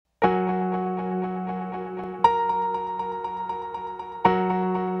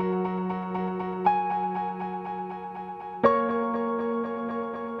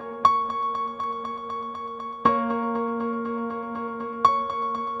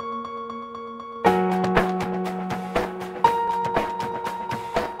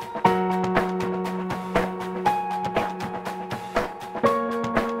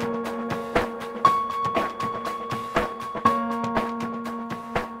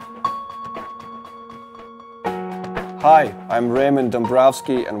Hi, I'm Raymond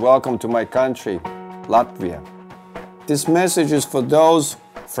Dombrovski and welcome to my country, Latvia. This message is for those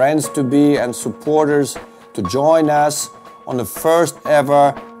friends-to-be and supporters to join us on the first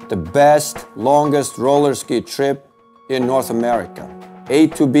ever, the best, longest roller ski trip in North America. A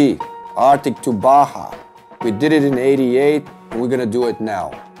to B, Arctic to Baja. We did it in '88 and we're gonna do it now.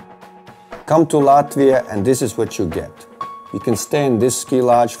 Come to Latvia and this is what you get. You can stay in this ski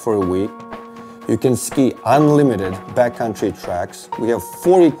lodge for a week. You can ski unlimited backcountry tracks. We have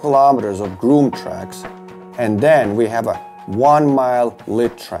 40 kilometers of groomed tracks. And then we have a 1 mile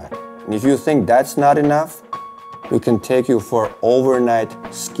lit track. And if you think that's not enough, we can take you for overnight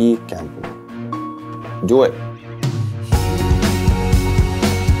ski camping. Do it.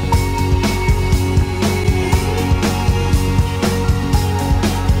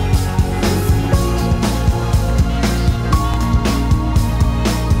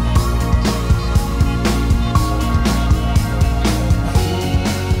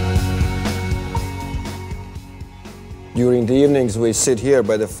 During the evenings, we sit here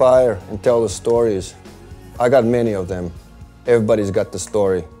by the fire and tell the stories. I got many of them. Everybody's got the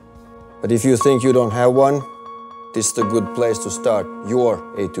story. But if you think you don't have one, this is a good place to start your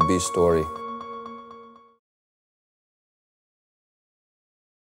A to B story.